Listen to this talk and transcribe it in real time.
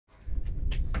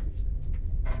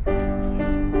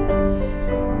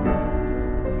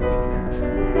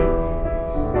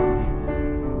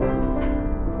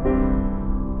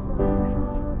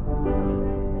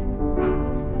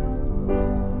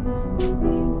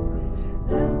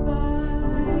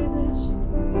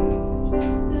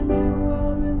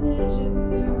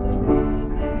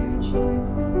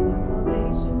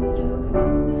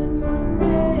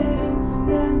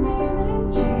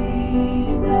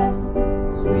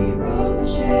Sweet rose of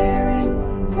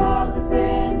Sharon, spotless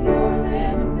and pure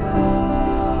Lamb of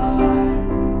God.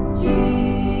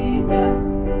 Jesus,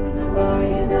 the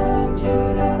Lion of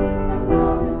Judah, the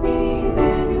promised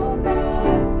Emmanuel,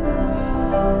 God's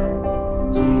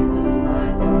Son. Jesus, my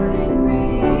Lord and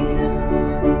Creator,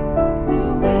 who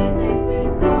witnessed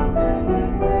and conquered the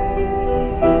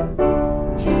grave.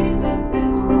 Jesus,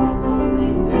 this world's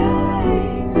only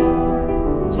Savior.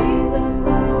 Jesus,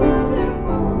 what a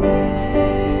wonderful name.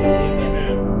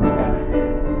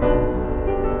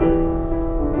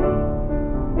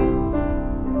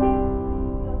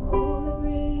 The old and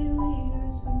great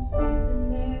leaders who sleep in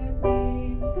their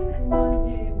graves, one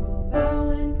day will bow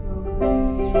and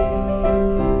proclaim,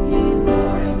 He's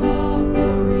Lord of all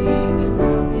glory, the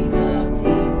crown King of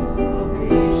kings. All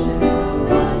creation will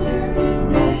thunder His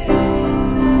name. That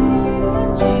name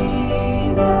was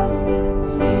Jesus,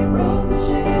 sweet rose of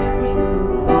Sharon,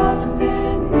 spotless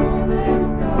and pure Lamb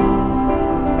of God.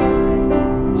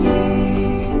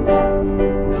 Jesus,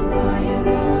 the Lion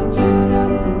of Judah,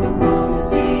 the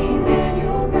promised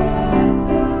Emmanuel, God's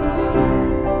Son.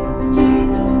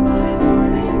 Jesus, my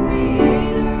Lord and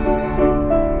Creator,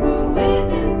 who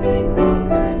witnessed and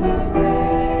conquered the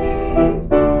grave.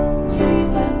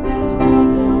 Jesus, this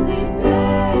world's only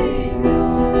Savior.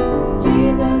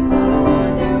 Jesus, what a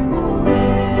wonderful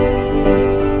name.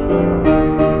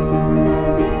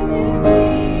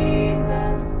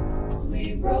 Jesus,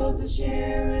 sweet rose of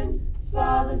Sharon,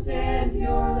 spotless and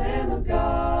pure Lamb of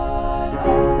God.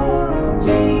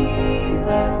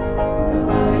 Jesus, the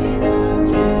Lion of